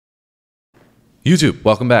YouTube,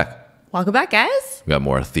 welcome back. Welcome back, guys. We got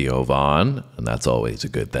more Theo Von, and that's always a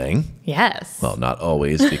good thing. Yes. Well, not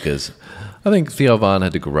always, because I think Theo Von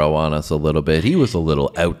had to grow on us a little bit. He was a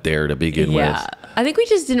little out there to begin with. I think we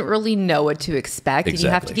just didn't really know what to expect, and you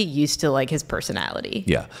have to Exactly. get used to like his personality.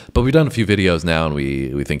 Yeah, but we've done a few videos now, and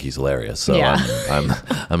we think he's hilarious. So Yeah.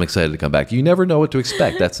 I'm excited to come back. You never know what to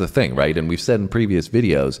expect. That's the thing, right? And we've said in previous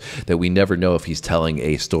videos that we never know if he's telling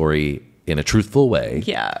a story in a truthful way,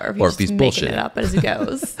 Yeah, or if he's making bullshitting it up as it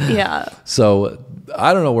goes. Yeah. So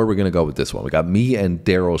I don't know where we're going to go with this one. We got me and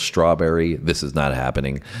Darryl Strawberry. This is not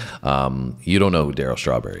happening. You don't know who Darryl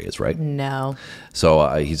Strawberry is, right? No. So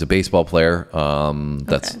he's a baseball player.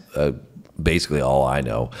 That's basically all I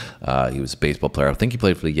know. He was a baseball player. I think he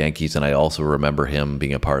played for the Yankees, and I also remember him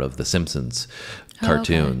being a part of the Simpsons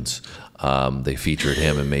cartoons. They featured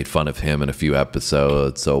him and made fun of him in a few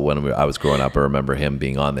episodes. So when I was growing up, I remember him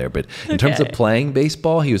being on there. But in terms of playing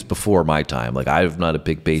baseball, he was before my time. Like, I'm not a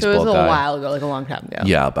big baseball guy. So it was a while ago, like a long time ago.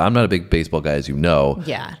 Yeah, but I'm not a big baseball guy, as you know.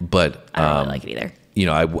 Yeah. But I don't really like it either. you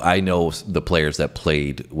know, I know the players that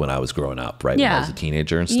played when I was growing up, right? When I was a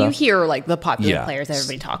teenager and stuff. You hear like the popular players that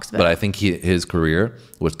everybody talks about. But I think his career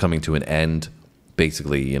was coming to an end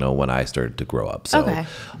basically, you know, when I started to grow up. So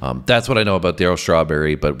that's what I know about Darryl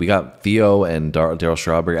Strawberry. But we got Theo and Darryl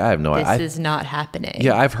Strawberry. I have no idea. This is not happening.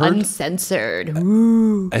 Yeah, I've heard. Uncensored.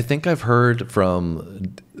 I think I've heard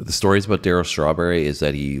from the stories about Darryl Strawberry is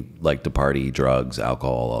that he liked to party, drugs,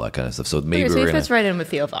 alcohol, all that kind of stuff. So maybe So he we're fits right in with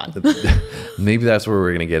Theo Von. maybe that's where we're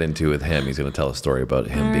going to get into with him. He's going to tell a story about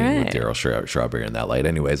him being with Darryl Strawberry in that light.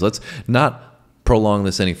 Anyways, let's not prolong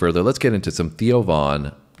this any further. Let's get into some Theo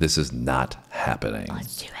Von. This is not happening.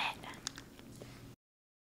 Let's do it.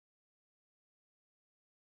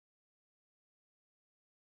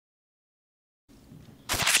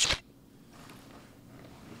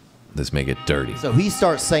 This may get dirty. So he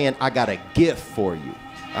starts saying, I got a gift for you.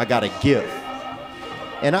 I got a gift.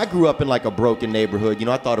 And I grew up in like a broken neighborhood. You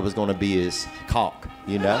know, I thought it was going to be his cock,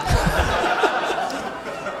 you know?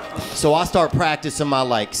 So I start practicing my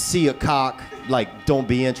like, see a cock, like, don't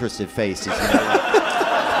be interested faces, you know?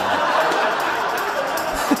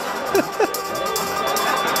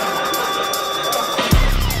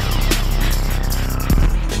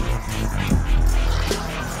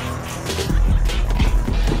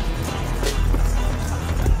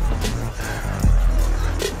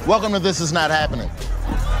 Welcome to This Is Not Happening.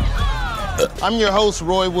 I'm your host,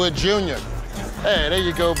 Roy Wood Jr. Hey, there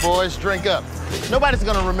you go, boys. Drink up. Nobody's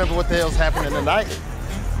gonna remember what the hell's happening tonight.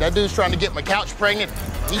 That dude's trying to get my couch pregnant.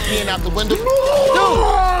 He peeing out the window. Dude,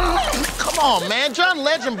 come on, man. John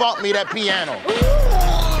Legend bought me that piano.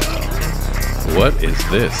 What is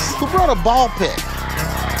this? Who brought a ball pit?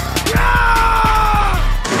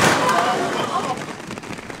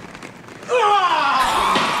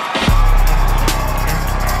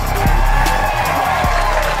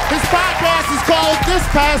 His podcast is called This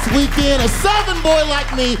Past Weekend, a Southern boy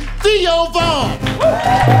like me, Theo Von.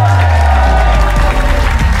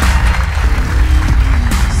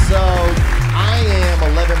 So, I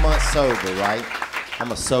am 11 months sober, right?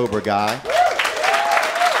 I'm a sober guy.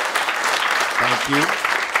 Thank you.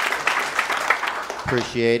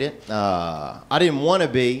 Appreciate it. I didn't want to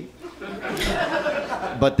be,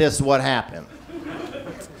 but this is what happened.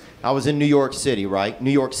 I was in New York City, right?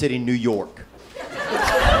 New York City, New York.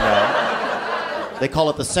 They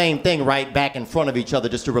call it the same thing right back in front of each other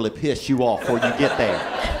just to really piss you off before you get there.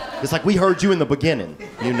 It's like we heard you in the beginning,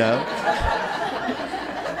 you know?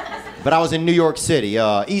 But I was in New York City,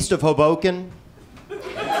 east of Hoboken.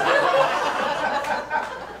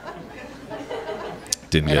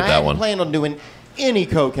 Didn't get And I that hadn't one. planned on doing any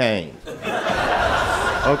cocaine.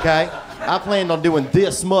 Okay? I planned on doing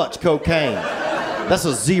this much cocaine. That's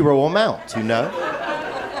a zero amount, you know?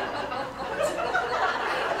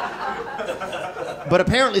 But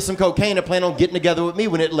apparently some cocaine had planned on getting together with me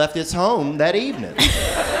when it left its home that evening.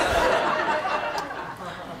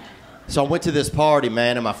 So I went to this party,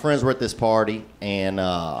 man, and my friends were at this party, and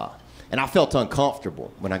I felt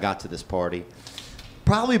uncomfortable when I got to this party.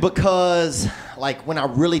 Probably because, like, when I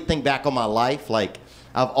really think back on my life, like,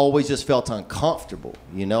 I've always just felt uncomfortable,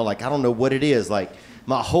 you know? Like, I don't know what it is. Like,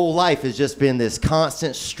 my whole life has just been this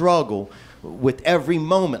constant struggle with every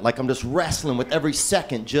moment. Like, I'm just wrestling with every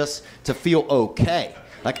second just to feel okay.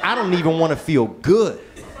 Like, I don't even want to feel good.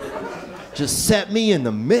 Just set me in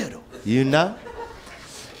the middle, you know?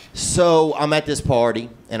 So I'm at this party,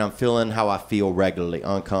 and I'm feeling how I feel regularly,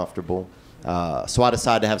 uncomfortable. So I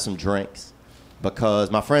decided to have some drinks because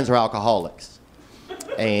my friends are alcoholics,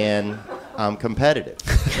 and I'm competitive.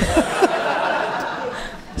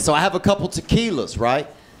 So I have a couple tequilas, right?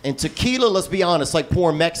 And tequila, let's be honest, like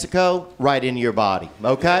pouring Mexico right into your body,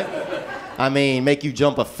 okay? I mean, make you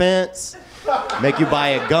jump a fence, make you buy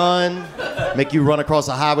a gun, make you run across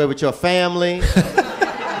a highway with your family,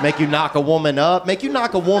 make you knock a woman up, make you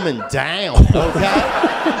knock a woman down, okay?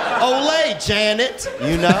 Olay, Janet,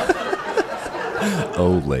 you know?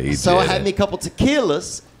 Olay, So I Janet. had me a couple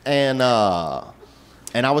tequilas, and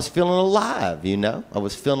I was feeling alive, you know? I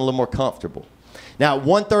was feeling a little more comfortable. Now, at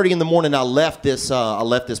 1:30 in the morning, I left this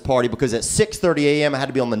party because at 6:30 a.m. I had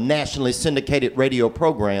to be on the nationally syndicated radio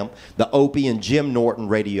program, the Opie and Jim Norton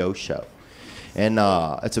radio show. And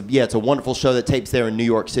it's a wonderful show that tapes there in New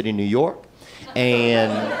York City, New York.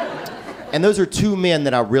 And those are two men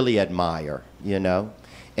that I really admire, you know?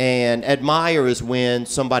 And admire is when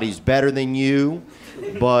somebody's better than you,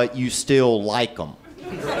 but you still like them.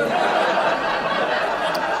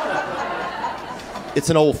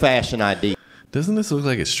 It's an old-fashioned idea. Doesn't this look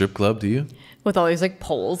like a strip club to you? With all these like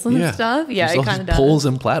poles and stuff. Yeah, There's it all kind of these does. poles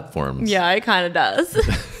and platforms. Yeah, it kind of does.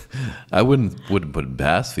 I wouldn't put it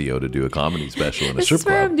past Theo to do a comedy special in a This strip is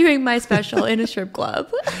where club. I'm doing my special in a strip club.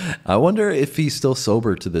 I wonder if he's still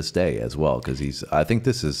sober to this day as well, because I think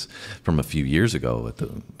this is from a few years ago at the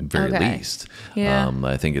very Okay. least. Yeah.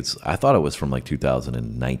 I thought it was from like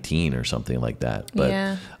 2019 or something like that. But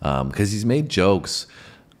Yeah. because he's made jokes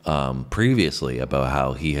previously about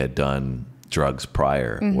how he had done drugs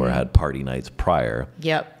prior or had party nights prior.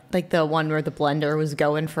 Yep. Like the one where the blender was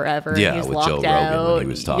going forever. Yeah, and he was with locked Joe Rogan out. when he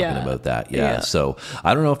was talking about that. Yeah. Yeah. So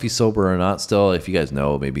I don't know if he's sober or not still. If you guys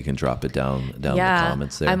know, maybe you can drop it down in the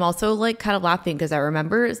comments there. I'm also like kind of laughing because I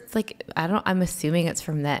remember it's like I'm assuming it's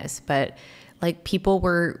from this, but like people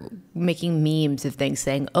were making memes of things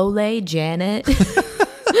saying "Olay, Janet," and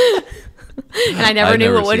I never I've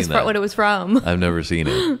knew never what seen that. it was from. I've never seen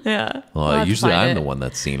it. Yeah. Well, I'll have to usually find I'm it. the one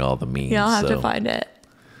that's seen all the memes. Yeah, I'll have so. to find it.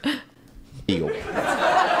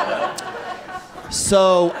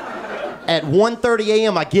 So at 1:30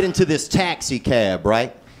 a.m. I get into this taxi cab,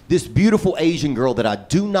 right? This beautiful Asian girl that I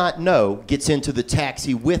do not know gets into the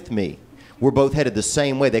taxi with me. We're both headed the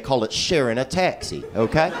same way. They call it sharing a taxi,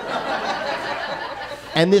 okay?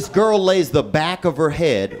 And this girl lays the back of her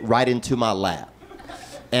head right into my lap.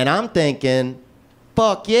 And I'm thinking,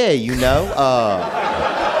 fuck yeah, you know?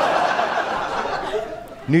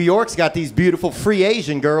 New York's got these beautiful free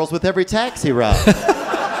Asian girls with every taxi ride.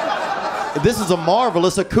 This is a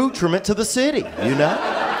marvelous accoutrement to the city, you know?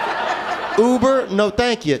 Uber, no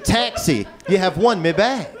thank you. Taxi, you have won me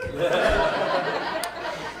back.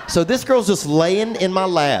 So this girl's just laying in my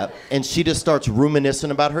lap, and she just starts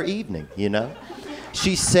reminiscing about her evening, you know?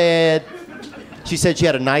 She said she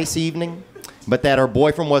had a nice evening, but that her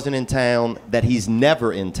boyfriend wasn't in town, that he's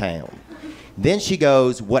never in town. Then she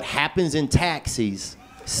goes, what happens in taxis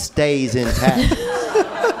stays in taxis.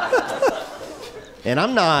 And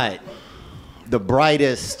I'm not the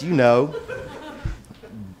brightest, you know,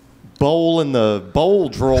 bowl in the bowl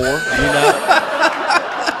drawer, you know.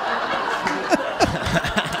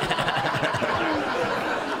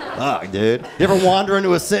 Fuck, dude. You ever wander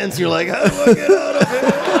into a sentence, you're like, how do I get out of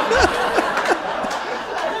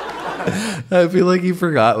it? I feel like he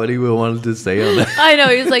forgot what he wanted to say on that. I know,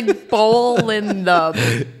 he was like bowl in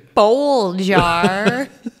the bowl jar.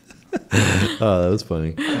 Oh, that was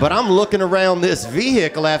funny. But I'm looking around this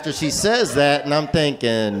vehicle after she says that, and I'm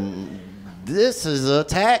thinking, this is a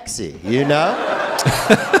taxi, you know?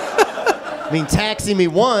 I mean, taxi me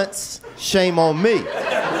once, shame on me.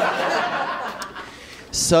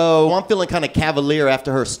 So I'm feeling kind of cavalier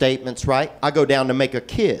after her statements, right? I go down to make a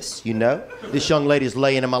kiss, you know? This young lady's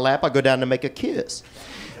laying in my lap. I go down to make a kiss.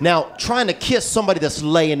 Now, trying to kiss somebody that's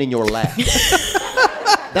laying in your lap,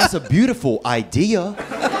 that's a beautiful idea.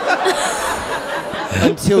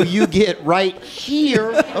 Until you get right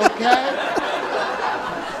here, okay?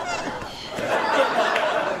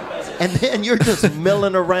 And then you're just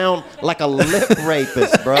milling around like a lip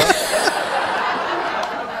rapist, bro.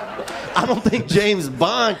 I don't think James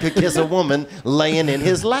Bond could kiss a woman laying in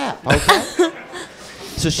his lap, okay?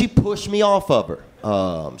 So she pushed me off of her.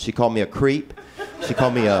 She called me a creep. She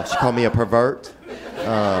called me a pervert.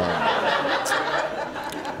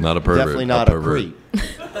 Not a pervert. Definitely not a creep.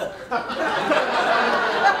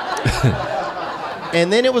 And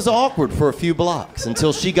then it was awkward for a few blocks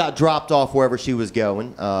until she got dropped off wherever she was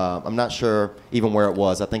going. I'm not sure even where it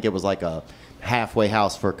was. I think it was like a halfway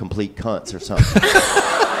house for complete cunts or something.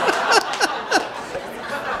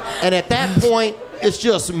 And at that point, it's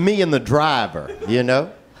just me and the driver, you know?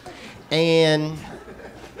 And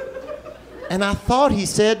I thought he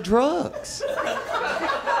said drugs.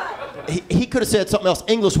 He could have said something else.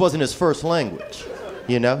 English wasn't his first language,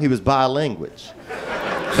 you know? He was bilingual.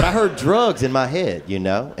 But I heard drugs in my head, you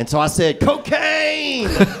know? And so I said, cocaine!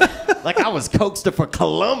 Like I was Christopher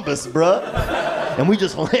Columbus, bruh. And we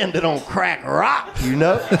just landed on crack rock, you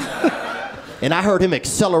know? And I heard him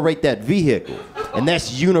accelerate that vehicle. And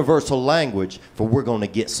that's universal language for we're gonna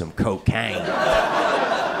get some cocaine.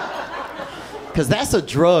 Because that's a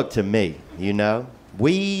drug to me, you know?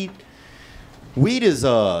 Weed is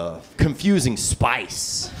a confusing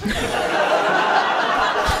spice.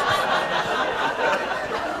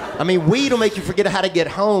 I mean, weed will make you forget how to get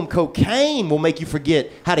home. Cocaine will make you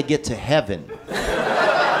forget how to get to heaven.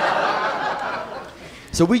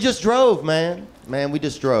 So we just drove, man. We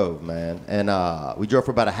just drove, man. And we drove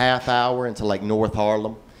for about a half hour into like North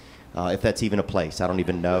Harlem, if that's even a place. I don't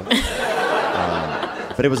even know.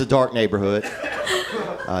 But it was a dark neighborhood.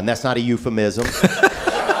 And that's not a euphemism.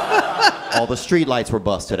 All the street lights were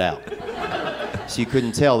busted out. So you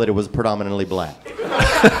couldn't tell that it was predominantly black.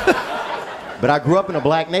 But I grew up in a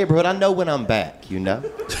black neighborhood. I know when I'm back, you know?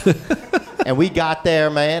 And we got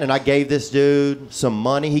there, man, and I gave this dude some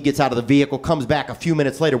money. He gets out of the vehicle, comes back a few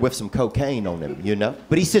minutes later with some cocaine on him, you know?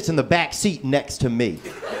 But he sits in the back seat next to me.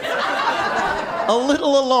 A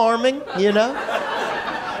little alarming, you know?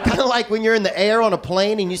 Kind of like when you're in the air on a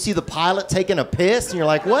plane and you see the pilot taking a piss and you're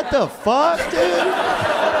like, what the fuck, dude?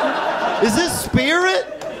 Is this Spirit?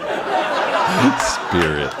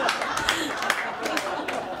 Spirit.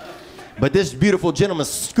 But this beautiful gentleman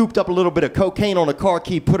scooped up a little bit of cocaine on a car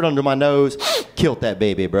key, put it under my nose, killed that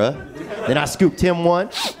baby, bruh. Then I scooped him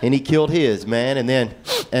one, and he killed his, man. And then,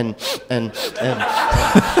 and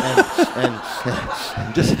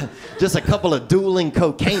just a couple of dueling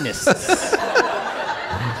cocainists.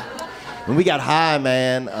 And we got high,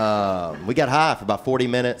 man. We got high for about 40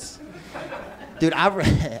 minutes. Dude,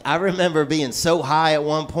 I remember being so high at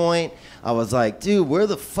one point, I was like, dude, where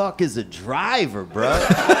the fuck is the driver, bro?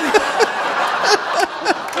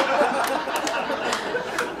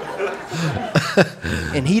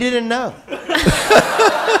 And he didn't know.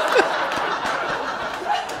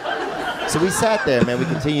 So we sat there, man. We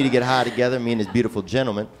continued to get high together, me and this beautiful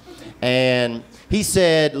gentleman. And he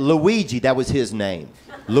said Luigi, that was his name,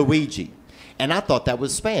 Luigi. And I thought that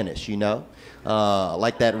was Spanish, you know,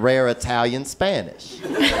 like that rare Italian Spanish.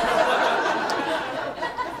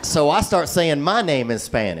 So I start saying my name in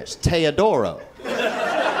Spanish, Teodoro.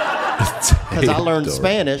 Because I learned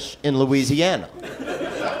Spanish in Louisiana.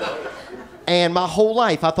 And my whole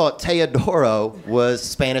life, I thought Teodoro was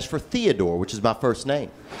Spanish for Theodore, which is my first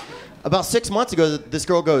name. About 6 months ago, this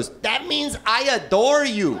girl goes, that means I adore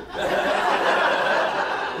you.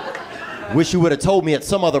 Wish you would have told me at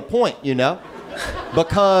some other point, you know?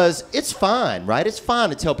 Because it's fine, right? It's fine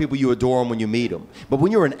to tell people you adore them when you meet them. But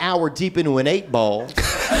when you're an hour deep into an 8-ball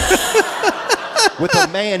with a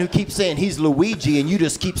man who keeps saying he's Luigi and you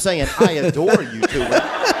just keep saying, I adore you to him.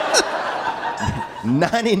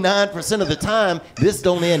 99% of the time, this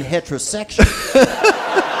don't end heterosexual.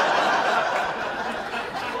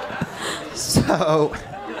 So,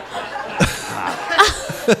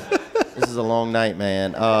 this is a long night,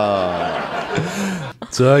 man.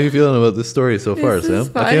 So how are you feeling about this story so far, This is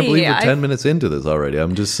Sam? I can't believe we're funny. 10 minutes into this already.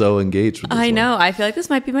 I'm just so engaged with this I one. know. I feel like this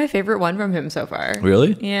might be my favorite one from him so far.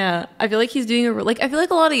 Really? Yeah. I feel like he's doing I feel like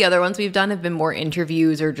a lot of the other ones we've done have been more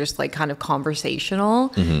interviews or just like kind of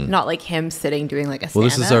conversational, not like him sitting doing like a stand-up. Well,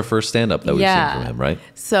 this is our first stand-up that we've seen from him, right?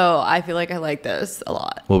 So I feel like I like this a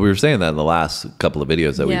lot. Well, we were saying that in the last couple of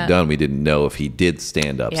videos that Yeah. we've done. We didn't know if he did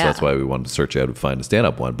stand-up, so Yeah. that's why we wanted to search out and find a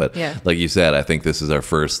stand-up one. But Yeah. like you said, I think this is our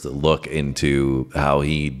first look into how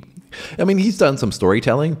he... I mean, he's done some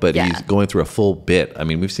storytelling, but Yeah. he's going through a full bit. I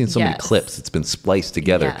mean, we've seen so many Yes. clips. It's been spliced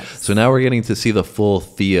together. Yes. So now we're getting to see the full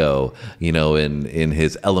Theo, you know, in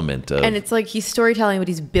his element of... And it's like he's storytelling, but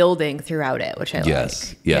he's building throughout it, which I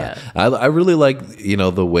Yes. like. Yeah. I really like, you know,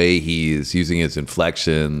 the way he's using his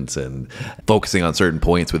inflections and focusing on certain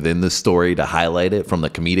points within the story to highlight it from the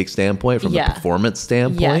comedic standpoint, from Yeah. the performance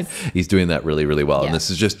standpoint. Yes. He's doing that really, really well. And Yeah. this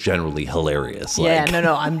is just generally hilarious. Yeah, Like,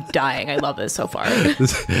 no, I'm dying. I love this so far.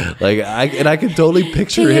 like I can totally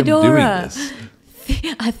picture him doing Theodora. this.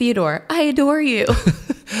 Theodore, I adore you.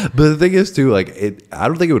 But the thing is, too, like, I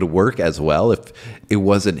don't think it would work as well if it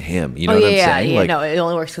wasn't him. You know what I'm saying? Yeah, Like, no, it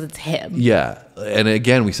only works because it's him. yeah. And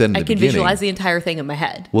again, we said in the I can beginning. visualize the entire thing in my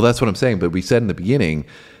head. Well, that's what I'm saying. But we said in the beginning,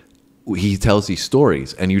 he tells these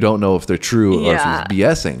stories, and you don't know if they're true or if Yeah. he's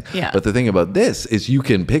BSing. Yeah. But the thing about this is you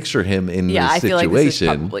can picture him in Yeah, this I feel like this is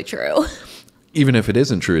situation. probably true. Even if it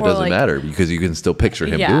isn't true, it Or doesn't like- matter because you can still picture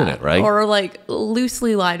him doing it, right? Or like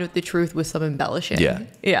loosely lined with the truth with some embellishing. Yeah.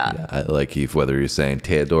 Yeah. I like Heath, whether you're saying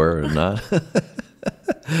Theodore or not. All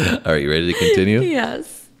right, you ready to continue?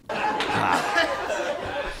 Yes.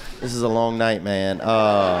 This is a long night, man.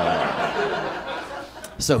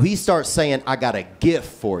 So he starts saying, I got a gift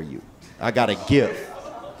for you. I got a gift.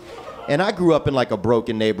 And I grew up in like a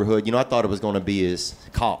broken neighborhood. You know, I thought it was going to be his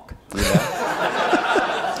cock, you know?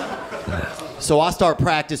 So I start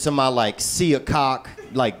practicing my like, see a cock,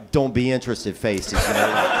 like, don't be interested faces, you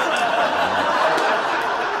know? Like,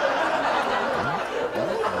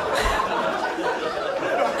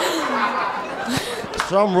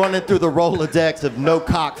 so I'm running through the Rolodex of no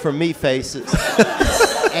cock for me faces.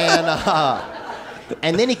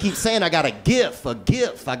 And then he keeps saying, I got a gift, I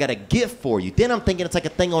got a gift for you. Then I'm thinking it's like a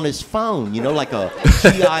thing on his phone, you know, like a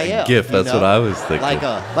GIF. Gift, that's know? what I was thinking.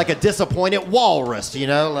 Like a disappointed walrus, you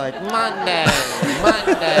know, like Monday.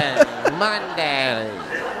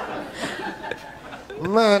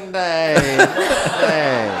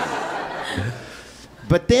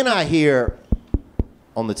 But then I hear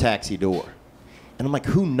on the taxi door. And I'm like,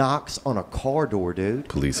 who knocks on a car door, dude?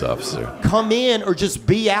 Police officer. Come in or just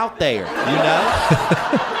be out there, you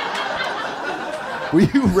know? Were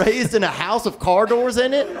you raised in a house of car doors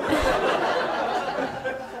in it?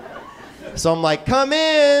 So I'm like, come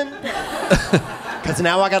in. Because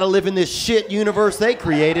now I got to live in this shit universe they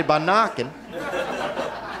created by knocking.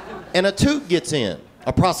 And a toot gets in.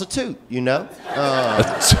 A prostitute, you know? A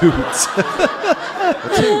toot. A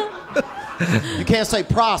toot. You can't say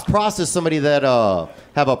pros. Pros is somebody that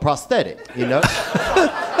have a prosthetic, you know?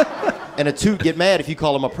 And a toot get mad if you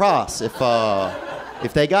call them a pros, if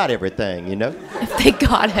they got everything, you know? If they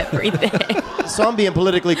got everything. So I'm being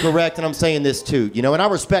politically correct and I'm saying this toot, you know? And I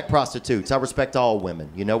respect prostitutes. I respect all women,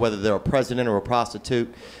 you know? Whether they're a president or a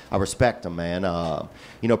prostitute, I respect them, man.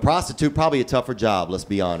 You know, prostitute, probably a tougher job, let's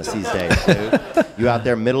be honest, these days, dude. You out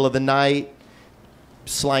there middle of the night,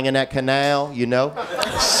 slanging that canal, you know?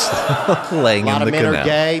 A lot of men are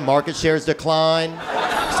gay, market shares decline.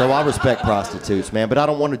 So I respect prostitutes, man. But I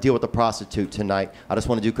don't want to deal with a prostitute tonight. I just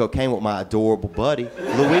want to do cocaine with my adorable buddy,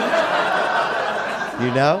 Louis.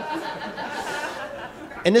 You know?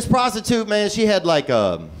 And this prostitute, man, she had like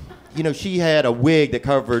you know, she had a wig that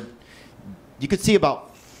covered, you could see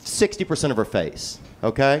about 60% of her face,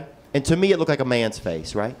 okay? And to me, it looked like a man's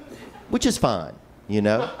face, right? Which is fine, you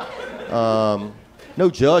know? No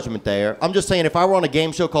judgment there. I'm just saying, if I were on a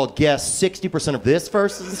game show called Guess 60% of this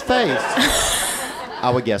versus face, I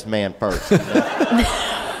would guess man first. You know?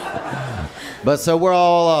 But so we're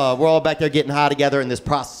all back there getting high together, and this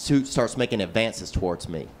prostitute starts making advances towards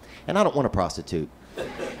me, and I don't want a prostitute.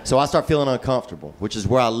 So I start feeling uncomfortable, which is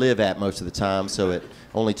where I live at most of the time. So it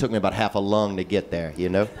only took me about half a lung to get there, you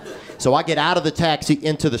know. So I get out of the taxi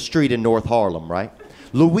into the street in North Harlem, right?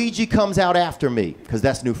 Luigi comes out after me because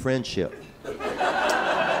that's new friendship.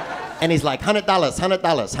 And he's like, $100, $100,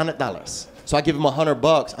 $100. So I give him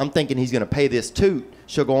 $100. I'm thinking he's gonna pay this toot.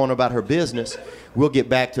 She'll go on about her business. We'll get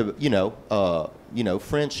back to, you know,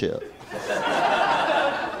 friendship.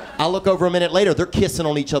 I look over a minute later, they're kissing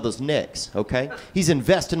on each other's necks, okay? He's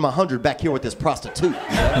investing my $100 back here with this prostitute.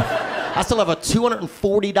 You know? I still have a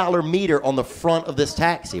 $240 meter on the front of this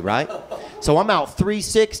taxi, right? So I'm out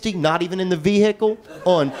 $360, not even in the vehicle.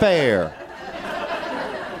 Unfair.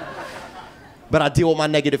 But I deal with my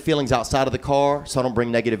negative feelings outside of the car, so I don't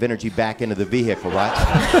bring negative energy back into the vehicle, right?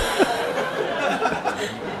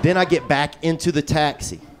 Then I get back into the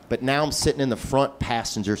taxi, but now I'm sitting in the front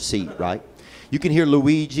passenger seat, right? You can hear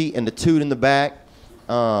Luigi and the toot in the back.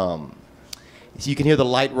 So you can hear the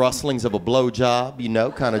light rustlings of a blowjob, you know,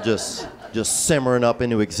 kind of just simmering up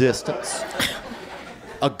into existence.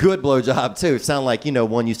 A good blowjob, too. It sounds like, you know,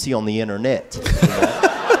 one you see on the internet. You know?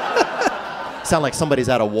 Sound like somebody's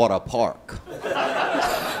at a water park.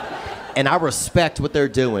 And I respect what they're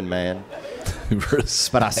doing, man.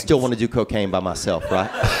 But I still want to do cocaine by myself, right?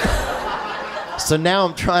 So now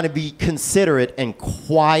I'm trying to be considerate and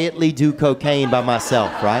quietly do cocaine by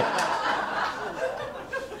myself, right?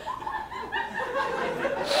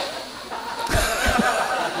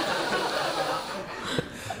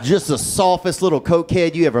 Just the softest little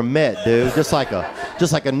cokehead you ever met, dude. Just like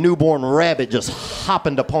a newborn rabbit just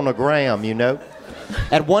hopping upon a gram, you know?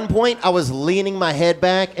 At one point, I was leaning my head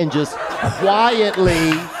back and just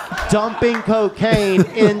quietly dumping cocaine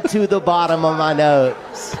into the bottom of my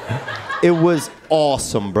nose. It was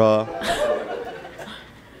awesome, bro.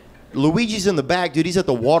 Luigi's in the back, dude. He's at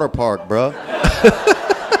the water park, bro.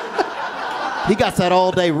 He got that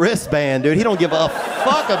all-day wristband, dude. He don't give a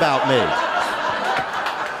fuck about me.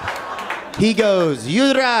 He goes,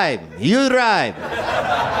 you drive, you drive.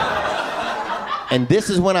 And this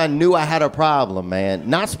is when I knew I had a problem, man.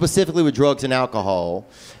 Not specifically with drugs and alcohol,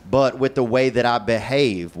 but with the way that I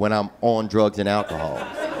behave when I'm on drugs and alcohol.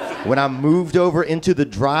 When I moved over into the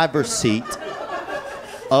driver's seat,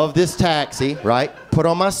 of this taxi, right? Put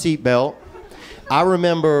on my seatbelt. I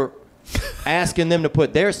remember asking them to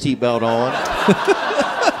put their seatbelt on.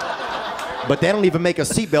 But they don't even make a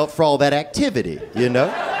seatbelt for all that activity, you know?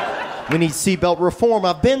 We need seatbelt reform.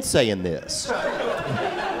 I've been saying this.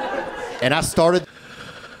 And I started...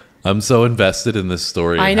 I'm so invested in this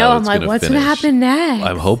story. I know. I'm like, what's going to happen next?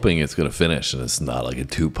 I'm hoping it's going to finish and it's not like a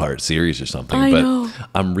 2-part series or something. I but know.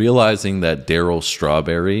 I'm realizing that Darryl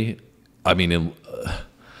Strawberry, I mean,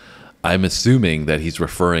 I'm assuming that he's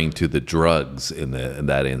referring to the drugs in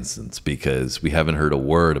that instance, because we haven't heard a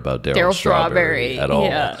word about Darryl Strawberry at all.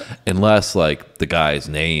 Yeah. Unless like the guy's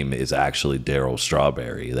name is actually Darryl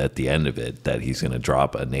Strawberry at the end of it, that he's going to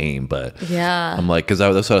drop a name. But yeah, I'm like, because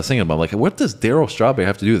that's what I was thinking about. I'm like, what does Darryl Strawberry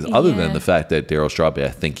have to do with this, other than the fact that Darryl Strawberry,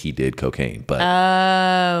 I think he did cocaine. But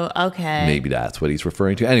okay, maybe that's what he's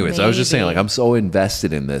referring to. Anyways, I was just saying, like, I'm so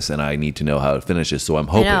invested in this and I need to know how it finishes. So I'm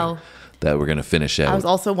hoping that we're going to finish out. I was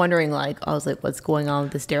also wondering, what's going on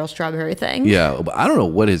with this Darryl Strawberry thing? Yeah, but I don't know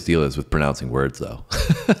what his deal is with pronouncing words, though.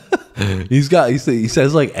 he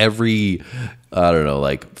says like every, I don't know,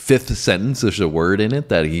 like 5th sentence there's a word in it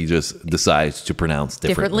that he just decides to pronounce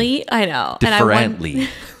differently. I know. Differently.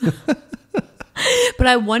 But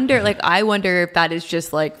I wonder if that is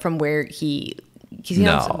just like from where he...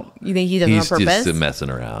 No. You think he does it on purpose? He's just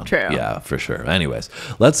messing around. True. Yeah, for sure. Anyways,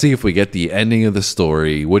 let's see if we get the ending of the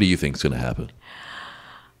story. What do you think's going to happen?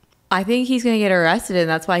 I think he's going to get arrested, and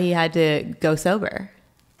that's why he had to go sober.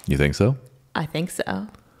 You think so? I think so.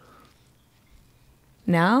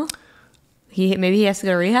 No? Maybe he has to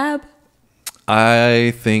go to rehab?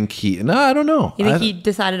 I think I don't know. You think he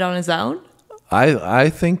decided on his own?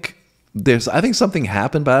 I think something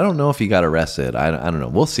happened, but I don't know if he got arrested. I don't know.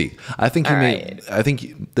 We'll see. I think I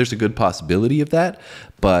think there's a good possibility of that,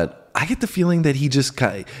 but I get the feeling that he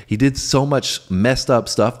did so much messed up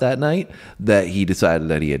stuff that night that he decided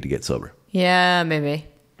that he had to get sober. Yeah, maybe.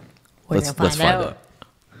 Let's find out.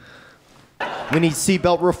 We need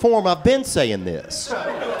seatbelt reform. I've been saying this.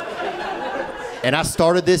 And I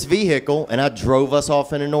started this vehicle and I drove us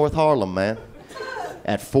off into North Harlem, man,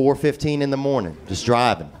 at 4:15 in the morning, just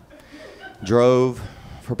driving. Drove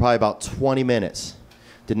for probably about 20 minutes.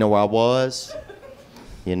 Didn't know where I was.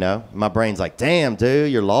 You know, my brain's like, damn,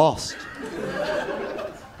 dude, you're lost.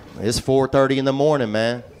 It's 4:30 in the morning,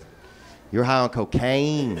 man. You're high on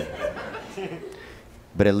cocaine.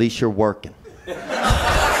 But at least you're working.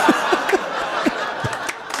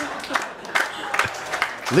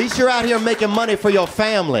 At least you're out here making money for your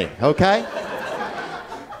family, okay?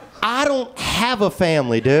 I don't have a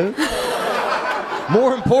family, dude.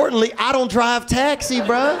 More importantly, I don't drive taxi,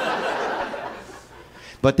 bro.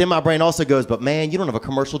 But then my brain also goes, but man, you don't have a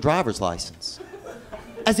commercial driver's license.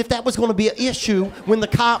 As if that was going to be an issue when the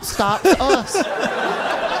cop stops us.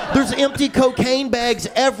 There's empty cocaine bags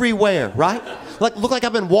everywhere, right? Look like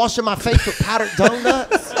I've been washing my face with powdered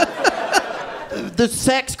donuts. There's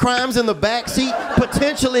sex crimes in the back seat,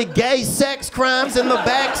 potentially gay sex crimes in the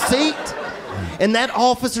back seat. And that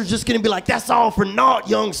officer's just gonna be like, that's all for naught,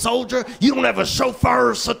 young soldier. You don't have a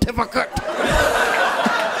chauffeur certificate.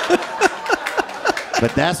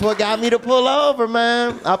 But that's what got me to pull over,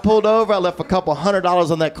 man. I pulled over, I left a couple $100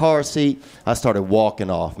 on that car seat. I started walking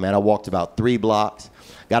off, man. I walked about 3 blocks,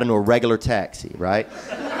 got into a regular taxi, right?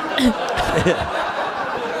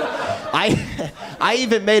 I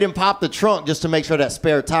even made him pop the trunk just to make sure that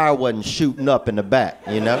spare tire wasn't shooting up in the back,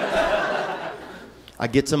 you know? I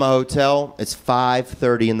get to my hotel, it's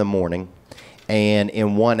 5:30 in the morning, and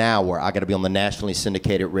in 1 hour, I gotta be on the nationally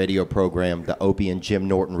syndicated radio program, the Opie and Jim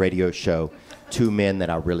Norton radio show, 2 men that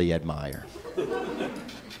I really admire.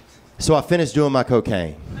 So I finished doing my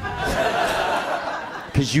cocaine.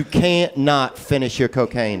 Because you can't not finish your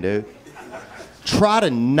cocaine, dude. Try to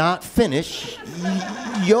not finish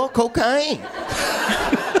your cocaine.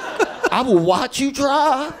 I will watch you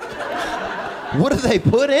try. What do they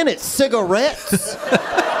put in it? Cigarettes?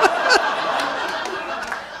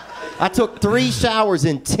 I took 3 showers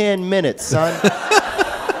in 10 minutes, son.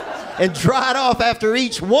 And dried off after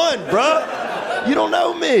each one, bro. You don't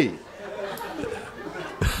know me.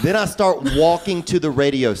 Then I start walking to the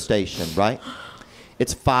radio station, right?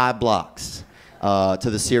 It's 5 blocks to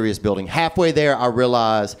the Sirius building. Halfway there, I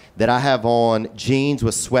realize that I have on jeans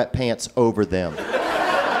with sweatpants over them.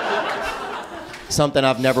 Something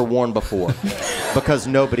I've never worn before, because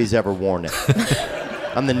nobody's ever worn it.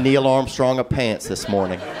 I'm the Neil Armstrong of pants this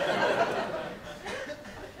morning.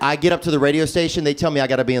 I get up to the radio station, they tell me I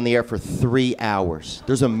gotta be in the air for 3 hours.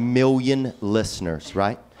 There's 1 million listeners,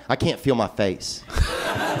 right? I can't feel my face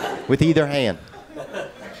with either hand.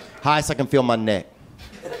 Highest I can feel my neck.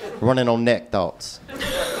 Running on neck thoughts.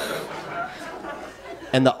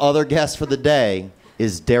 And the other guest for the day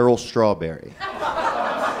is Darryl Strawberry.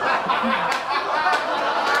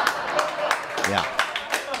 Yeah.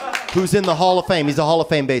 Who's in the Hall of Fame. He's a Hall of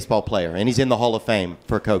Fame baseball player, and he's in the Hall of Fame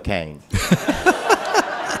for cocaine.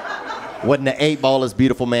 Wasn't an 8-ball this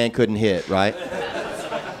beautiful man couldn't hit, right?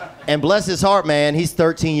 And bless his heart, man, he's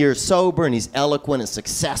 13 years sober, and he's eloquent and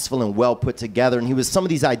successful and well put together. And he was some of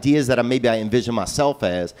these ideas that maybe I envision myself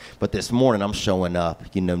as, but this morning I'm showing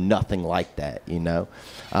up, nothing like that,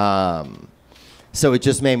 So it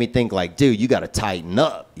just made me think like, dude, you got to tighten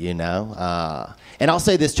up, And I'll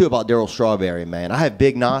say this too about Darryl Strawberry, man. I have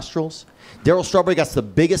big nostrils. Darryl Strawberry got the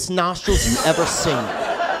biggest nostrils you've ever seen.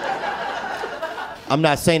 I'm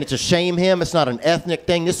not saying it to shame him. It's not an ethnic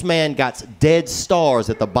thing. This man got dead stars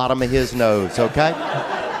at the bottom of his nose, okay?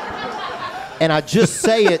 And I just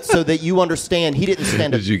say it so that you understand he didn't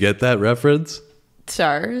stand Did you get that reference?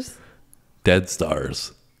 Stars? Dead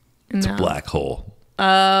stars. It's a black hole.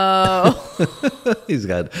 Oh. He's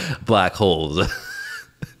got black holes.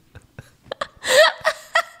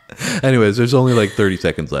 Anyways, there's only like 30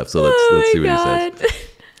 seconds left, so let's see what he says.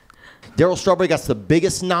 Darryl Strawberry got the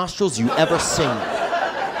biggest nostrils you ever seen.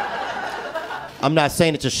 I'm not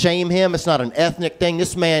saying it to shame him. It's not an ethnic thing.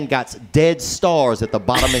 This man got dead stars at the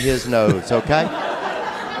bottom of his nose, okay?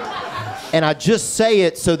 And I just say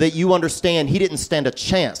it so that you understand he didn't stand a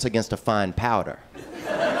chance against a fine powder.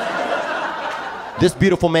 This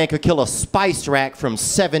beautiful man could kill a spice rack from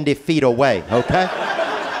 70 feet away, okay?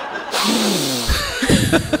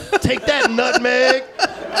 Take that, nutmeg.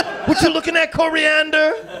 What you looking at,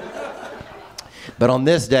 coriander? But on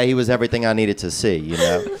this day, he was everything I needed to see,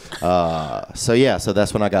 So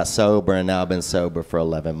that's when I got sober, and now I've been sober for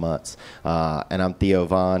 11 months. And I'm Theo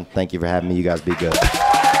Von. Thank you for having me. You guys be good.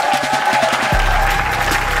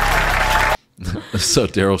 So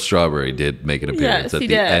Darryl Strawberry did make an appearance at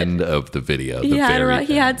the end of the video. He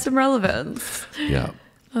had some relevance. Yeah.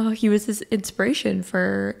 Oh, he was his inspiration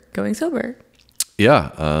for going sober.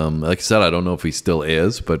 Yeah. Like I said, I don't know if he still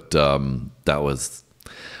is, but that was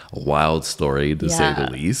a wild story to say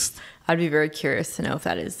the least. I'd be very curious to know if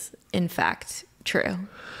that is in fact true.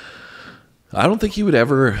 I don't think he would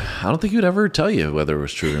ever tell you whether it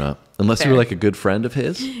was true or not. Unless you were like a good friend of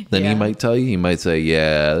his, then he might tell you. He might say,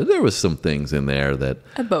 yeah, there was some things in there that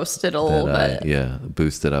I boasted a little bit. Yeah,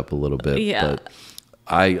 boosted up a little bit. Yeah.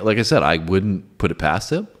 But like I said, I wouldn't put it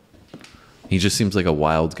past him. He just seems like a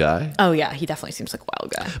wild guy. Oh yeah, he definitely seems like a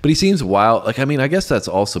wild guy. But he seems wild. Like, I mean, I guess that's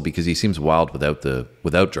also because he seems wild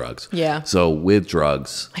without drugs. Yeah. So with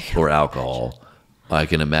drugs or alcohol, I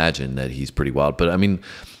can imagine that he's pretty wild. But I mean,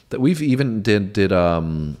 that we've even did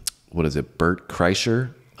what is it? Bert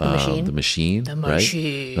Kreischer, the machine, right?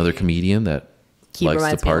 Another comedian that likes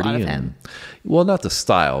to party and well, not the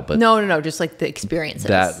style, but no, just like the experiences.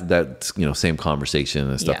 That same conversation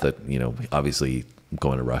and stuff that obviously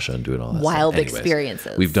going to Russia and doing all that wild stuff. Anyways,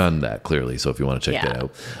 experiences. We've done that clearly, so if you want to check that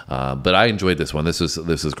out. But I enjoyed this one. This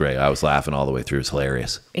is great. I was laughing all the way through. It's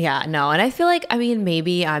hilarious. Yeah, no, and I feel like, I mean,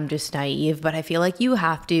 maybe I'm just naive, but I feel like you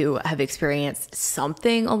have to have experienced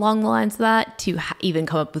something along the lines of that to even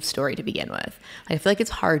come up with story to begin with. I feel like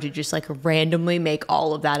it's hard to just like randomly make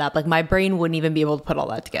all of that up. Like my brain wouldn't even be able to put all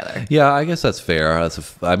that together. Yeah, I guess that's fair.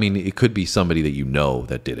 I mean, it could be somebody that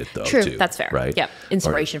that did it though. True, too, that's fair. Right? Yep,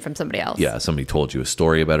 inspiration from somebody else. Yeah, somebody told you a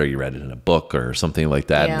story about it, or you read it in a book or something like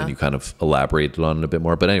that, and then you kind of elaborated on it a bit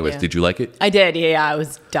more. But anyways, did you like it? I did, yeah, I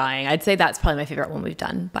was dying. I'd say that's probably my favorite one we've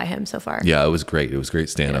done by him so far. Yeah, it was great. It was great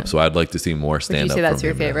stand-up. So I'd like to see more stand-up. Would you say that's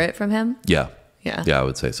your favorite from him? Yeah. Yeah, I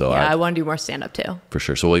would say so. Yeah, I want to do more stand-up too. For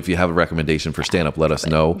sure. So if you have a recommendation for stand-up, let us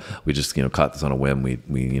know. We just, caught this on a whim. We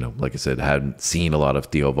like I said, hadn't seen a lot of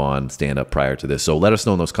Theo Von stand-up prior to this. So let us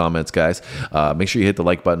know in those comments, guys. Make sure you hit the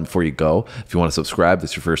like button before you go. If you want to subscribe, this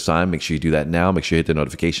is your first time, make sure you do that now. Make sure you hit the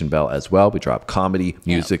notification bell as well. We drop comedy,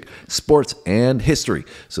 music, sports, and history.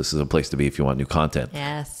 So this is a place to be if you want new content.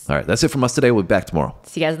 Yes. All right, that's it from us today. We'll be back tomorrow.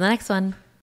 See you guys in the next one.